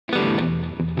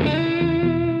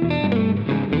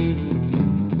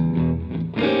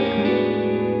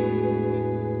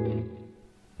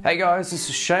Hey guys, this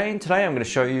is Shane. Today I'm going to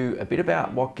show you a bit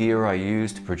about what gear I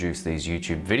use to produce these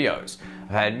YouTube videos. I've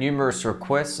had numerous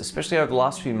requests, especially over the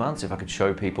last few months, if I could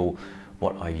show people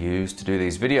what I use to do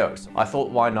these videos. I thought,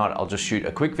 why not? I'll just shoot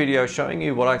a quick video showing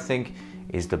you what I think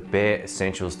is the bare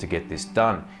essentials to get this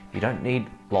done. You don't need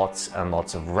lots and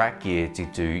lots of rack gear to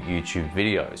do YouTube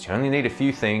videos. You only need a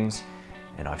few things,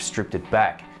 and I've stripped it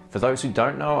back. For those who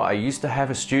don't know, I used to have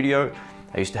a studio.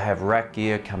 I used to have rack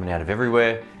gear coming out of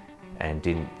everywhere and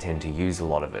didn't tend to use a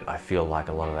lot of it. I feel like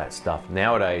a lot of that stuff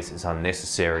nowadays is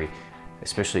unnecessary,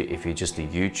 especially if you're just a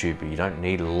YouTuber. You don't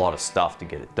need a lot of stuff to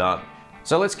get it done.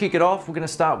 So let's kick it off. We're gonna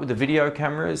start with the video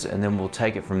cameras and then we'll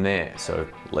take it from there. So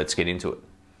let's get into it.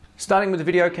 Starting with the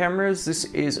video cameras, this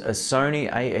is a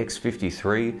Sony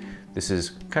AX53. This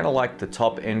is kind of like the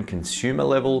top end consumer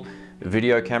level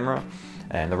video camera.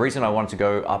 And the reason I wanted to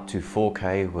go up to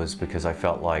 4K was because I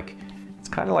felt like it's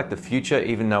kind of like the future,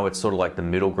 even though it's sort of like the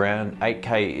middle ground.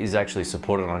 8K is actually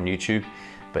supported on YouTube,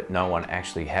 but no one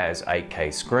actually has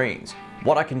 8K screens.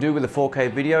 What I can do with a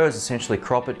 4K video is essentially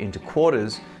crop it into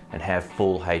quarters and have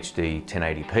full HD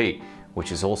 1080p,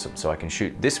 which is awesome. So I can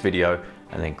shoot this video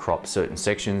and then crop certain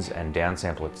sections and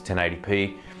downsample it to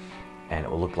 1080p, and it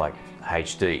will look like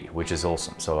HD, which is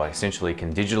awesome. So I essentially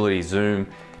can digitally zoom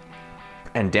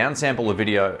and downsample a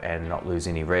video and not lose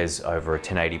any res over a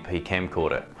 1080p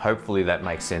camcorder. Hopefully that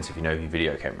makes sense if you know your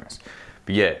video cameras.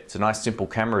 But yeah, it's a nice simple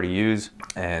camera to use,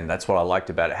 and that's what I liked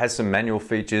about it. It has some manual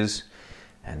features,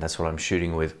 and that's what I'm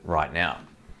shooting with right now.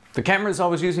 The cameras I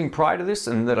was using prior to this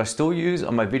and that I still use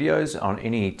on my videos, on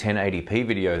any 1080p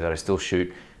video that I still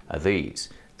shoot, are these.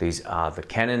 These are the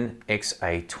Canon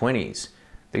XA20s.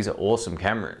 These are awesome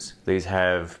cameras. These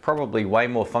have probably way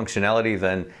more functionality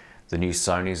than the new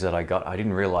Sonys that I got. I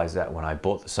didn't realize that when I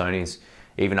bought the Sonys.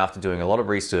 Even after doing a lot of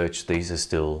research, these are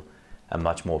still a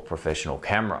much more professional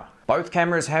camera. Both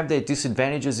cameras have their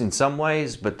disadvantages in some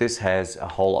ways, but this has a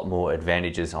whole lot more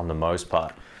advantages on the most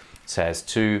part. This has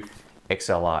two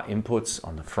XLR inputs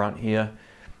on the front here,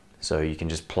 so you can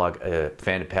just plug a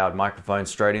fan powered microphone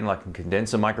straight in like a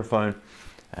condenser microphone,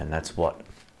 and that's what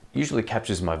usually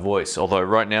captures my voice. Although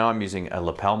right now I'm using a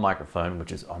lapel microphone,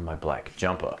 which is on my black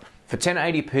jumper. For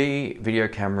 1080p, video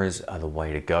cameras are the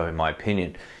way to go in my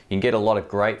opinion. You can get a lot of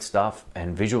great stuff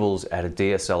and visuals out of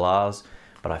DSLRs,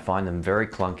 but I find them very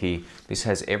clunky. This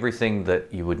has everything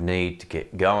that you would need to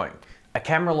get going. A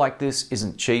camera like this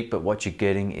isn't cheap, but what you're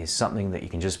getting is something that you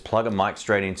can just plug a mic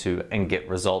straight into and get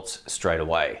results straight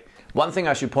away. One thing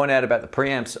I should point out about the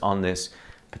preamps on this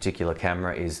particular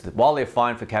camera is that while they're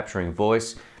fine for capturing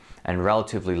voice and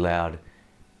relatively loud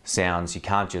sounds, you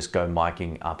can't just go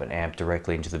miking up an amp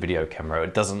directly into the video camera.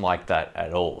 It doesn't like that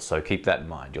at all, so keep that in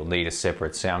mind. You'll need a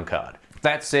separate sound card.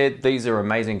 That said, these are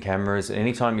amazing cameras.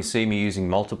 Anytime you see me using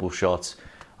multiple shots,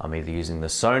 I'm either using the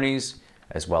Sonys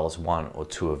as well as one or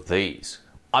two of these.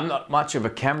 I'm not much of a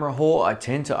camera whore. I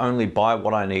tend to only buy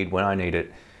what I need when I need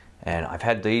it, and I've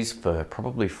had these for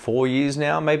probably 4 years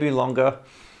now, maybe longer,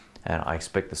 and I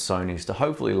expect the Sonys to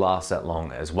hopefully last that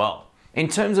long as well. In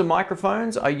terms of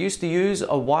microphones, I used to use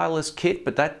a wireless kit,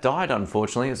 but that died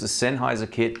unfortunately. It was a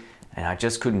Sennheiser kit, and I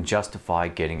just couldn't justify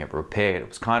getting it repaired. It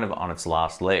was kind of on its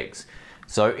last legs.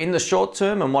 So in the short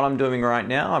term, and what I'm doing right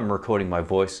now, I'm recording my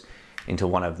voice into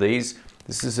one of these.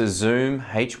 This is a Zoom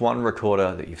H1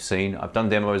 recorder that you've seen. I've done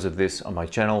demos of this on my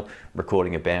channel,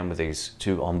 recording a band with these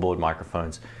two onboard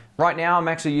microphones. Right now, I'm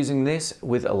actually using this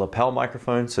with a lapel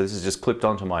microphone, so this is just clipped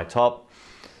onto my top.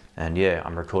 And yeah,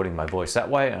 I'm recording my voice that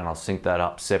way, and I'll sync that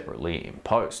up separately in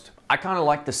post. I kind of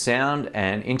like the sound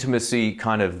and intimacy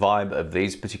kind of vibe of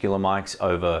these particular mics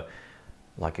over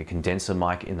like a condenser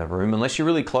mic in the room. Unless you're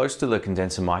really close to the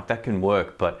condenser mic, that can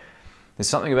work, but there's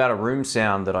something about a room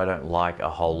sound that I don't like a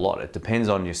whole lot. It depends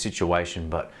on your situation,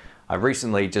 but I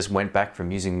recently just went back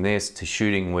from using this to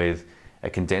shooting with a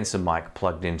condenser mic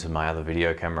plugged into my other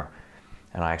video camera,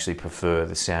 and I actually prefer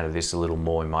the sound of this a little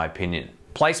more in my opinion.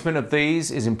 Placement of these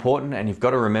is important, and you've got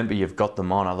to remember you've got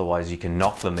them on, otherwise you can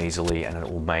knock them easily and it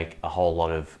will make a whole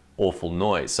lot of awful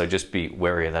noise, so just be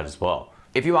wary of that as well.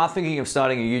 If you are thinking of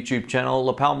starting a YouTube channel,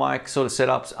 lapel mic sort of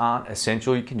setups aren't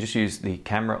essential. You can just use the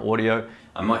camera audio.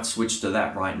 I might switch to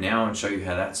that right now and show you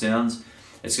how that sounds.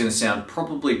 It's going to sound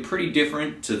probably pretty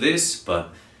different to this,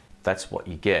 but that's what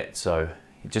you get. So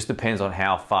it just depends on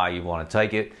how far you want to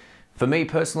take it. For me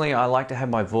personally, I like to have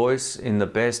my voice in the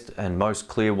best and most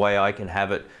clear way I can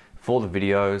have it for the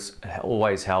videos. It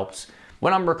always helps.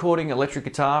 When I'm recording electric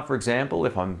guitar, for example,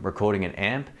 if I'm recording an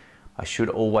amp, I should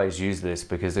always use this,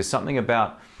 because there's something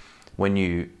about when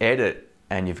you edit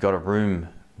and you've got a room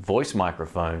voice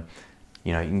microphone,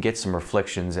 you know, you can get some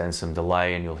reflections and some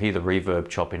delay, and you'll hear the reverb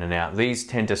chop in and out. These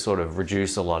tend to sort of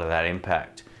reduce a lot of that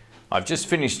impact. I've just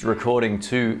finished recording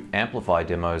 2 amplify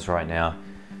demos right now,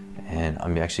 and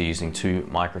I'm actually using 2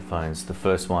 microphones. The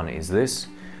first one is this.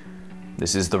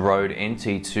 This is the Rode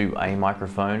NT2A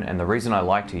microphone, and the reason I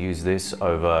like to use this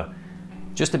over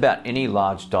just about any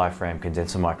large diaphragm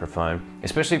condenser microphone,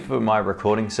 especially for my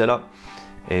recording setup,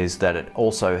 is that it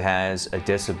also has a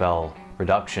decibel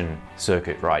reduction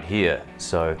circuit right here.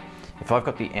 So if I've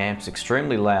got the amps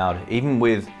extremely loud, even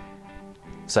with,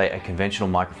 say, a conventional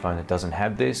microphone that doesn't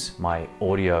have this, my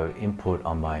audio input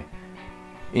on my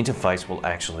interface will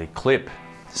actually clip.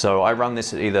 So I run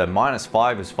this at either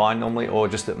 -5 is fine normally, or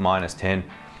just at -10, and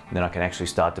then I can actually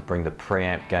start to bring the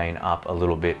preamp gain up a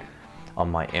little bit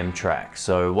on my M track.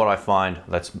 So what I find,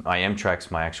 that's my M track's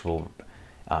my actual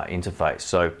interface.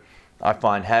 So I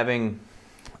find having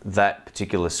that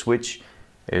particular switch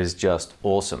is just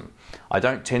awesome. I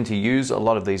don't tend to use a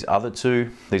lot of these other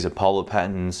 2. These are polar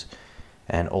patterns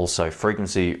and also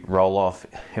frequency roll off.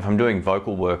 If I'm doing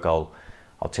vocal work, I'll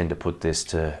tend to put this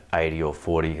to 80 or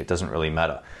 40. It doesn't really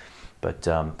matter. But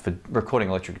for recording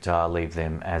electric guitar, leave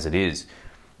them as it is.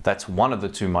 That's one of the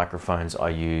 2 microphones I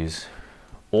use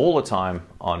all the time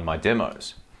on my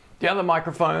demos. The other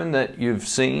microphone that you've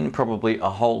seen probably a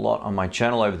whole lot on my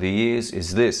channel over the years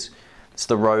is this. It's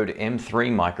the Rode M3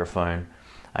 microphone.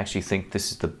 I actually think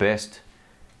this is the best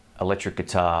electric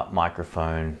guitar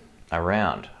microphone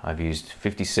around. I've used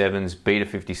 57s, Beta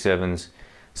 57s,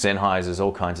 Sennheisers,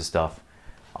 all kinds of stuff.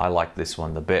 I like this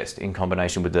one the best. In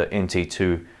combination with the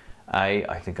NT2A,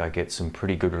 I think I get some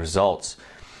pretty good results.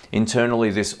 Internally,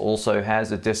 this also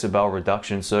has a decibel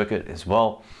reduction circuit as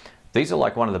well. These are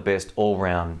like one of the best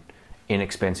all-round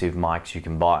inexpensive mics you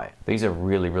can buy. These are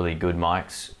really, really good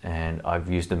mics, and I've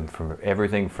used them for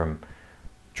everything from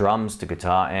drums to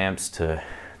guitar amps to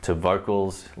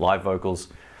vocals, live vocals,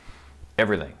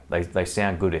 everything. They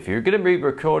sound good. If you're going to be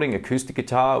recording acoustic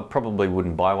guitar, I probably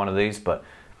wouldn't buy one of these, but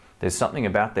there's something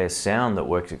about their sound that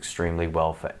works extremely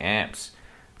well for amps.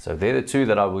 So they're the 2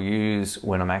 that I will use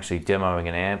when I'm actually demoing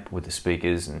an amp with the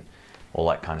speakers and all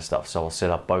that kind of stuff. So I'll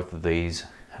set up both of these,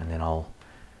 and then I'll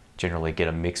generally get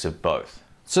a mix of both.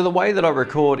 So the way that I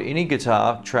record any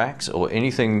guitar tracks or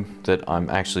anything that I'm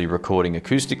actually recording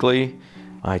acoustically,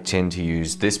 I tend to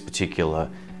use this particular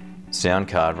sound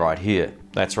card right here.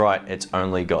 That's right, it's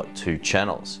only got 2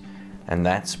 channels. And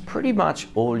that's pretty much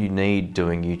all you need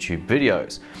doing YouTube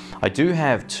videos. I do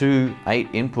have 2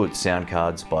 8-input sound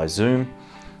cards by Zoom.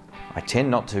 I tend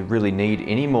not to really need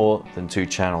any more than 2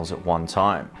 channels at one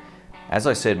time. As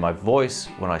I said, my voice,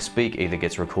 when I speak, either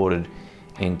gets recorded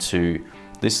into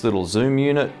this little Zoom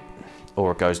unit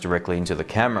or it goes directly into the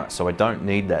camera, so I don't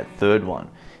need that 3rd one.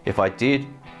 If I did,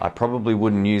 I probably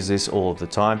wouldn't use this all of the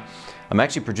time. I'm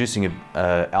actually producing an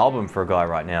album for a guy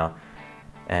right now,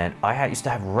 and I used to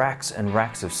have racks and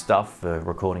racks of stuff for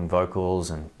recording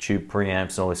vocals and tube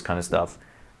preamps and all this kind of stuff.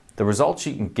 The results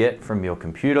you can get from your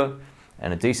computer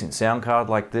and a decent sound card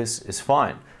like this is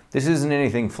fine. This isn't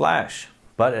anything flash,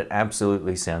 but it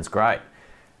absolutely sounds great.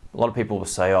 A lot of people will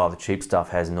say, oh, the cheap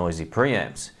stuff has noisy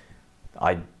preamps.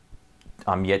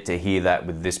 I'm yet to hear that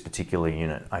with this particular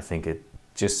unit. I think it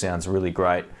just sounds really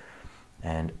great.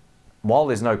 And while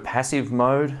there's no passive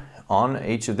mode on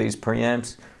each of these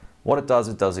preamps, what it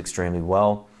does extremely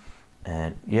well.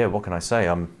 And yeah, what can I say?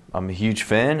 I'm a huge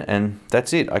fan, and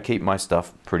that's it. I keep my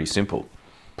stuff pretty simple.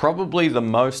 Probably the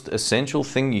most essential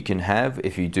thing you can have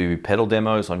if you do pedal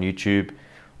demos on YouTube,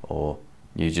 or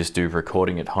you just do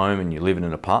recording at home and you live in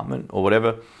an apartment or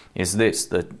whatever, is this,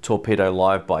 the Torpedo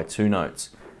Live by 2 Notes.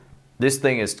 This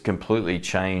thing has completely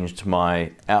changed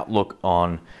my outlook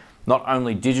on not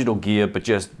only digital gear, but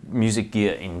just music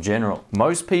gear in general.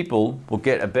 Most people will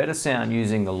get a better sound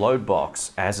using the load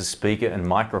box as a speaker and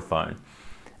microphone,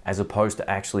 as opposed to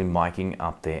actually miking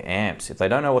up their amps. If they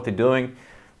don't know what they're doing,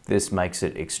 this makes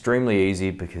it extremely easy,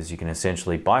 because you can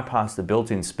essentially bypass the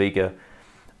built-in speaker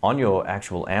on your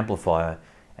actual amplifier,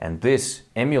 and this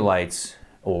emulates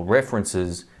or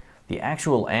references the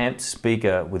actual amp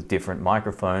speaker with different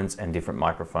microphones and different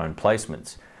microphone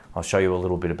placements. I'll show you a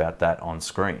little bit about that on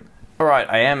screen. All right,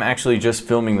 I am actually just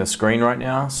filming the screen right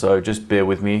now, so just bear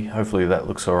with me. Hopefully that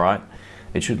looks all right.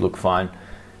 It should look fine.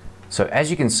 So as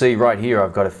you can see right here,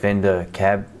 I've got a Fender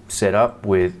cab set up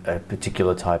with a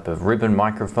particular type of ribbon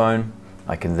microphone.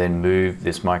 I can then move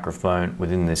this microphone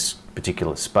within this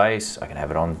particular space. I can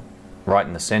have it on right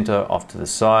in the center, off to the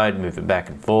side, move it back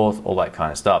and forth, all that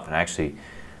kind of stuff, and actually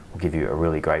will give you a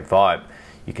really great vibe.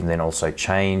 You can then also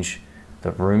change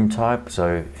the room type,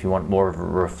 so if you want more of a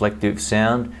reflective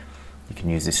sound, you can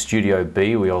use this Studio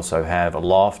B. We also have a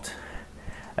loft,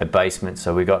 a basement,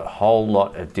 so we've got a whole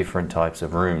lot of different types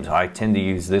of rooms. I tend to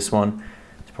use this one.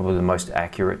 It's probably the most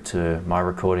accurate to my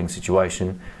recording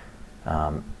situation.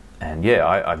 And yeah,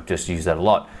 I just use that a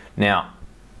lot. Now,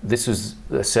 this is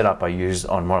the setup I used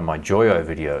on one of my Joyo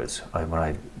videos when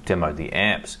I demoed the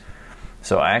amps.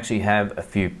 So I actually have a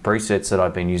few presets that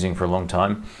I've been using for a long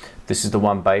time. This is the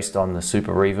one based on the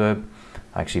Super Reverb.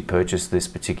 I actually purchased this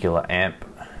particular amp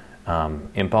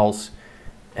Impulse,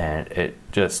 and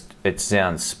it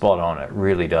sounds spot on. It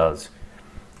really does.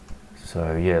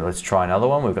 So yeah, let's try another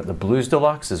one. We've got the Blues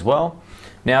Deluxe as well.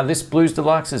 Now this Blues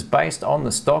Deluxe is based on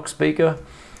the stock speaker,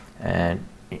 and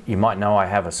you might know I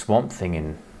have a Swamp Thing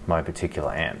in my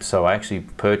particular amp. So I actually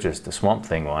purchased the Swamp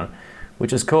Thing one,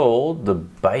 which is called the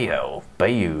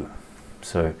Bayou.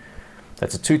 So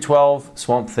that's a 212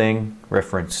 Swamp Thing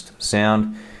referenced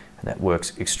sound, and that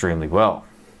works extremely well.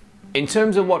 In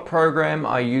terms of what program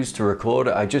I use to record,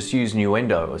 I just use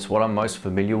Nuendo. It's what I'm most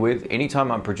familiar with.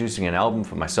 Anytime I'm producing an album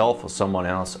for myself or someone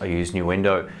else, I use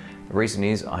Nuendo. The reason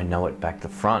is I know it back to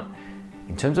front.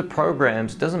 In terms of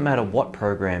programs, it doesn't matter what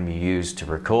program you use to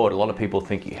record. A lot of people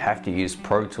think you have to use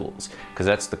Pro Tools because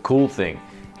that's the cool thing.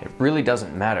 It really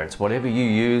doesn't matter. It's whatever you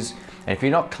use. And if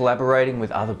you're not collaborating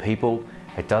with other people,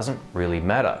 it doesn't really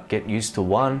matter. Get used to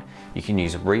one. You can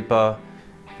use Reaper,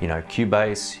 you know,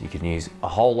 Cubase. You can use a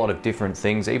whole lot of different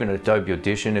things. Even Adobe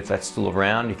Audition, if that's still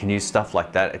around, you can use stuff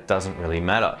like that. It doesn't really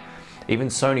matter. Even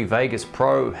Sony Vegas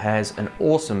Pro has an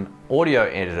awesome audio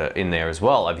editor in there as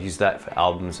well. I've used that for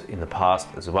albums in the past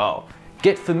as well.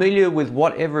 Get familiar with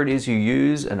whatever it is you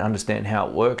use and understand how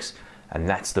it works, and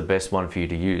that's the best one for you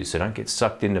to use. So don't get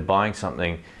sucked into buying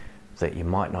something that you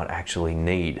might not actually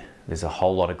need. There's a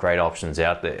whole lot of great options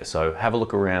out there. So have a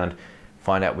look around,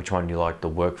 find out which one you like the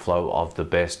workflow of the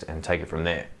best, and take it from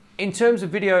there. In terms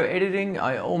of video editing,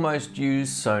 I almost use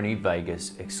Sony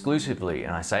Vegas exclusively,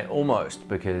 and I say almost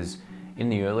because in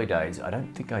the early days, I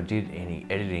don't think I did any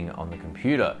editing on the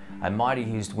computer. I might have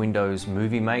used Windows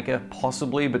Movie Maker,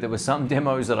 possibly, but there were some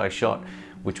demos that I shot,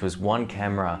 which was one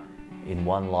camera in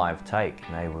one live take.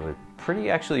 And they were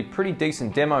actually pretty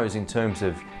decent demos in terms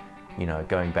of, you know,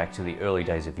 going back to the early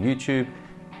days of YouTube,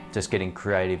 just getting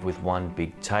creative with one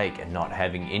big take and not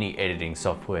having any editing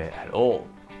software at all.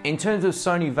 In terms of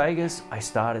Sony Vegas, I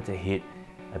started to hit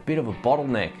a bit of a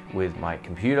bottleneck with my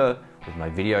computer, with my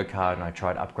video card, and I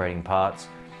tried upgrading parts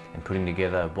and putting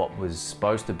together what was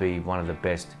supposed to be one of the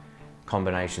best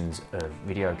combinations of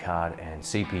video card and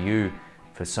CPU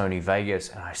for Sony Vegas,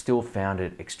 and I still found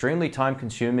it extremely time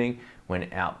consuming when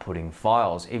outputting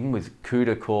files. Even with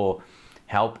CUDA core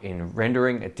help in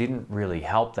rendering, it didn't really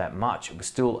help that much. It was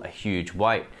still a huge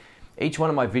wait. Each one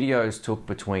of my videos took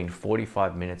between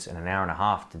 45 minutes and an hour and a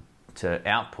half to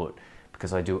output,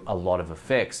 because I do a lot of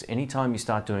effects. Anytime you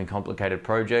start doing complicated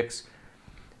projects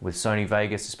with Sony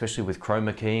Vegas, especially with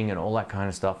chroma keying and all that kind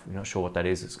of stuff, you're not sure what that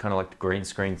is, it's kind of like the green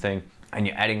screen thing, and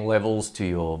you're adding levels to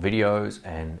your videos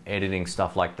and editing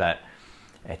stuff like that,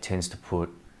 it tends to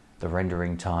put the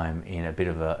rendering time in a bit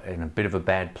of a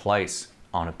bad place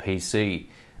on a PC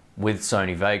with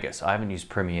Sony Vegas. I haven't used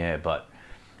Premiere, but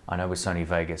I know with Sony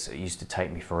Vegas, it used to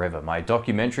take me forever. My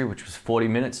documentary, which was 40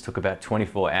 minutes, took about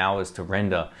 24 hours to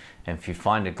render. And if you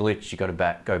find a glitch, you got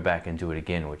to go back and do it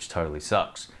again, which totally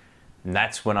sucks. And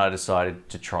that's when I decided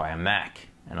to try a Mac.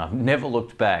 And I've never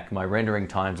looked back. My rendering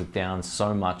times are down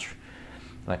so much,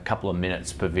 like a couple of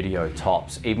minutes per video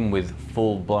tops. Even with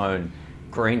full-blown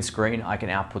green screen, I can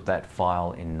output that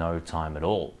file in no time at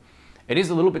all. It is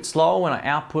a little bit slower when I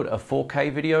output a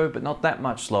 4K video, but not that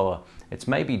much slower. It's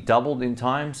maybe doubled in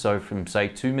time, so from say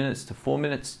 2 minutes to 4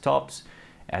 minutes tops,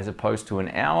 as opposed to an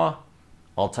hour.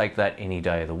 I'll take that any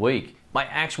day of the week. My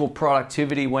actual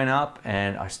productivity went up,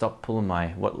 and I stopped pulling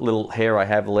what little hair I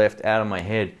have left out of my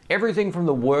head. Everything from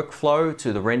the workflow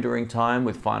to the rendering time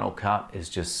with Final Cut is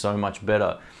just so much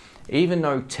better. Even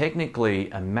though technically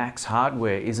a Mac's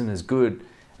hardware isn't as good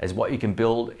as what you can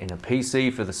build in a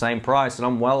PC for the same price, and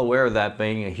I'm well aware of that,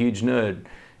 being a huge nerd.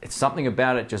 It's something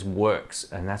about it just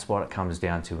works, and that's what it comes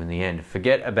down to in the end.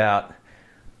 Forget about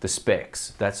the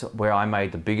specs. That's where I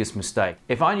made the biggest mistake.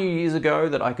 If I knew years ago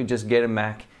that I could just get a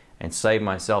Mac and save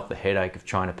myself the headache of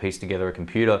trying to piece together a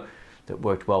computer that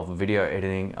worked well for video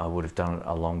editing, I would have done it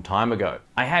a long time ago.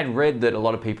 I had read that a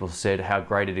lot of people said how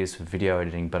great it is for video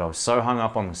editing, but I was so hung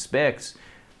up on the specs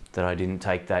that I didn't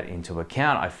take that into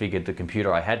account. I figured the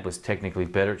computer I had was technically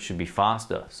better, it should be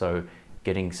faster, so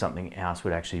getting something else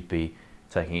would actually be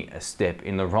taking a step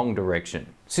in the wrong direction.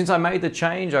 Since I made the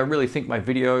change, I really think my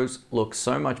videos look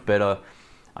so much better.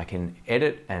 I can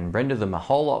edit and render them a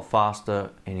whole lot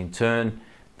faster, and in turn,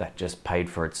 that just paid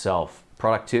for itself.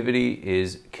 Productivity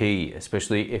is key,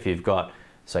 especially if you've got,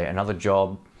 say, another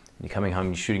job, you're coming home,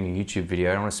 you're shooting a YouTube video,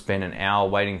 I don't want to spend an hour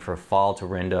waiting for a file to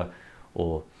render,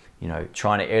 or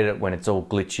trying to edit when it's all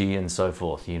glitchy and so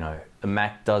forth. The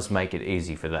Mac does make it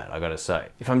easy for that, I gotta say.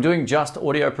 If I'm doing just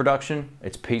audio production,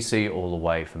 it's PC all the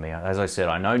way for me. As I said,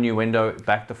 I know Nuendo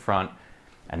back to front,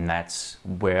 and that's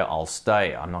where I'll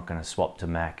stay. I'm not gonna swap to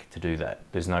Mac to do that.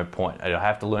 There's no point. I'll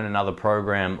have to learn another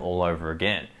program all over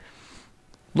again.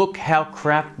 Look how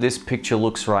crap this picture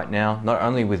looks right now, not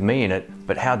only with me in it,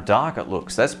 but how dark it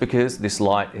looks. That's because this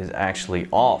light is actually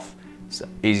off. It's the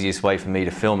easiest way for me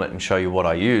to film it and show you what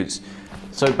I use.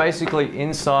 So basically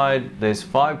inside there's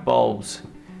 5 bulbs,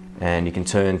 and you can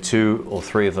turn 2 or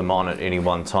 3 of them on at any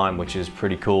one time, which is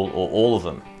pretty cool, or all of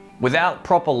them. Without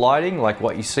proper lighting, like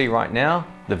what you see right now,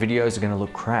 the videos are gonna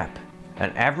look crap.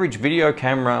 An average video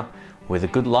camera with a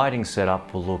good lighting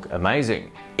setup will look amazing.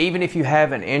 Even if you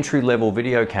have an entry-level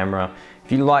video camera,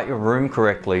 if you light your room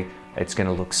correctly, it's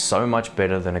gonna look so much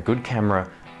better than a good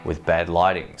camera with bad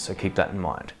lighting, so keep that in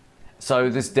mind. So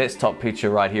this desktop picture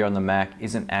right here on the Mac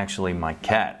isn't actually my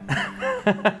cat.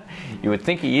 You would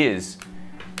think he is,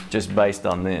 just based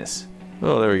on this.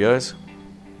 Oh, there he goes.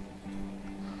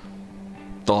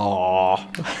 Oh.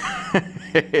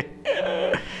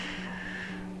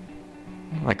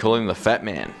 I call him the fat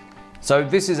man. So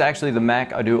this is actually the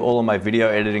Mac I do all of my video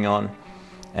editing on,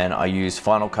 and I use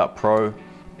Final Cut Pro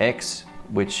X,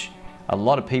 which a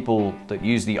lot of people that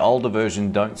use the older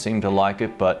version don't seem to like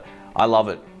it, but I love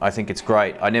it. I think it's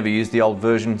great. I never used the old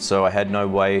version, so I had no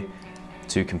way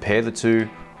to compare the two.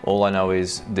 All I know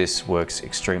is this works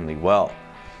extremely well.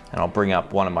 And I'll bring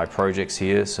up one of my projects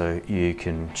here so you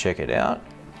can check it out.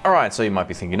 All right, so you might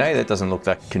be thinking, hey, that doesn't look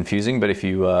that confusing, but if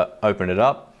you open it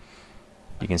up,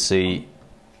 you can see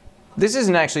this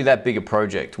isn't actually that big a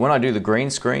project. When I do the green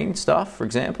screen stuff, for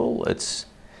example, it's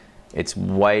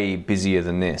way busier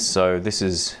than this. So this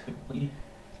is,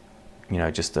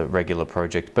 just a regular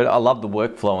project. But I love the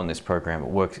workflow on this program. It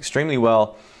works extremely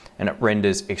well, and it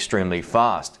renders extremely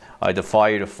fast. I defy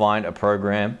you to find a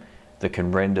program that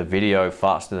can render video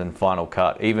faster than Final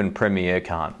Cut. Even Premiere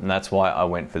can't, and that's why I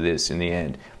went for this in the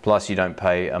end. Plus, you don't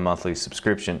pay a monthly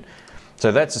subscription.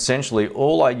 So that's essentially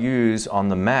all I use on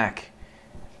the Mac.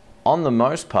 On the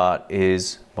most part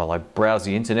is, well, I browse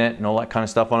the internet and all that kind of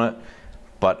stuff on it,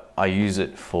 but I use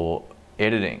it for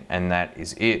editing, and that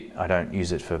is it. I don't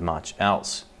use it for much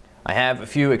else. I have a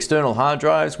few external hard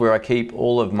drives where I keep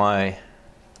all of my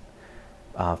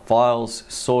files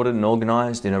sorted and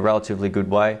organized in a relatively good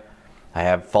way. I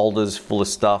have folders full of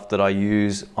stuff that I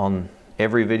use on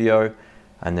every video,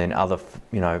 and then other,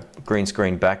 green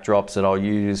screen backdrops that I'll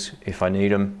use if I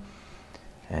need them.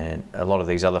 And a lot of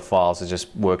these other files are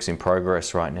just works in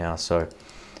progress right now. So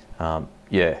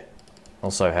yeah,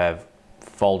 also have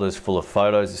folders full of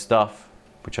photos and stuff,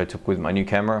 which I took with my new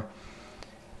camera.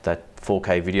 That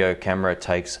 4K video camera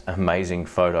takes amazing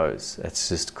photos. It's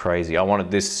just crazy. I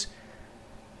wanted this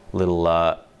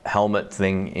little helmet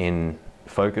thing in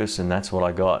focus, and that's what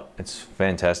I got. It's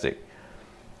fantastic.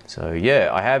 So yeah,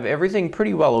 I have everything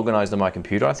pretty well organized on my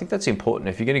computer. I think that's important.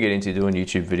 If you're gonna get into doing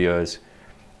YouTube videos,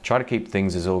 try to keep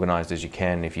things as organized as you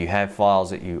can. If you have files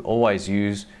that you always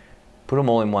use, put them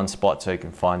all in one spot so you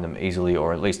can find them easily,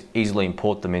 or at least easily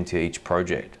import them into each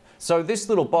project. So this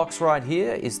little box right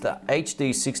here is the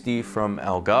HD60 from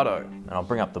Elgato. And I'll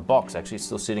bring up the box, actually it's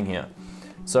still sitting here.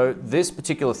 So this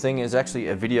particular thing is actually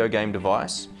a video game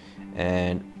device,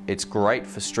 and it's great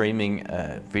for streaming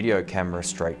a video camera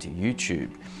straight to YouTube.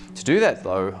 To do that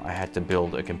though, I had to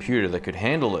build a computer that could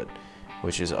handle it,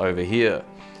 which is over here.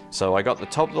 So I got the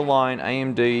top of the line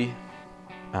AMD,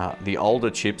 the older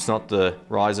chips, not the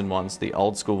Ryzen ones, the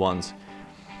old school ones.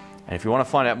 And if you want to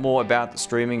find out more about the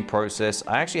streaming process,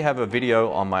 I actually have a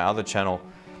video on my other channel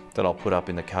that I'll put up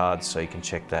in the cards so you can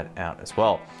check that out as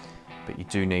well. But you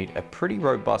do need a pretty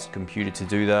robust computer to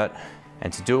do that,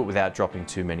 and to do it without dropping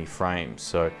too many frames.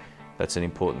 So that's an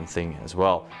important thing as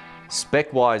well.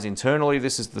 Spec-wise, internally,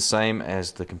 this is the same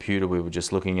as the computer we were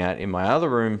just looking at in my other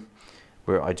room,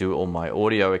 where I do all my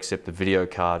audio, except the video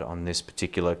card on this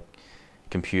particular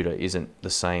computer isn't the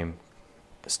same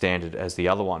standard as the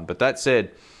other one. But that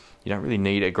said, you don't really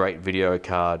need a great video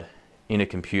card in a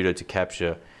computer to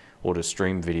capture or to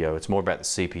stream video. It's more about the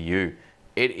CPU.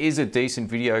 It is a decent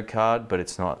video card, but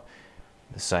it's not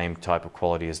the same type of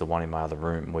quality as the one in my other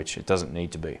room, which it doesn't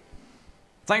need to be.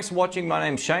 Thanks for watching. My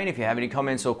name's Shane. If you have any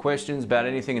comments or questions about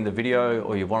anything in the video,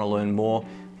 or you want to learn more,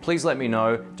 please let me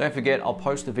know. Don't forget, I'll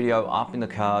post a video up in the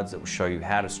cards that will show you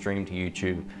how to stream to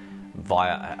YouTube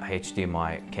via a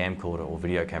HDMI camcorder or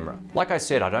video camera. Like I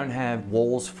said, I don't have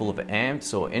walls full of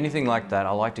amps or anything like that.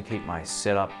 I like to keep my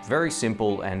setup very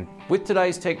simple, and with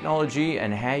today's technology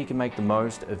and how you can make the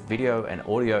most of video and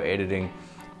audio editing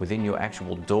within your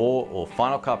actual DAW or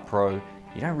Final Cut Pro,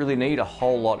 you don't really need a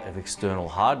whole lot of external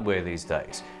hardware these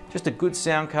days. Just a good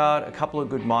sound card, a couple of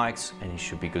good mics, and you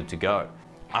should be good to go.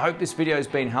 I hope this video has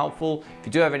been helpful. If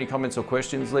you do have any comments or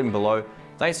questions, leave them below.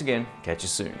 Thanks again, catch you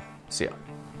soon. See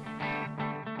ya.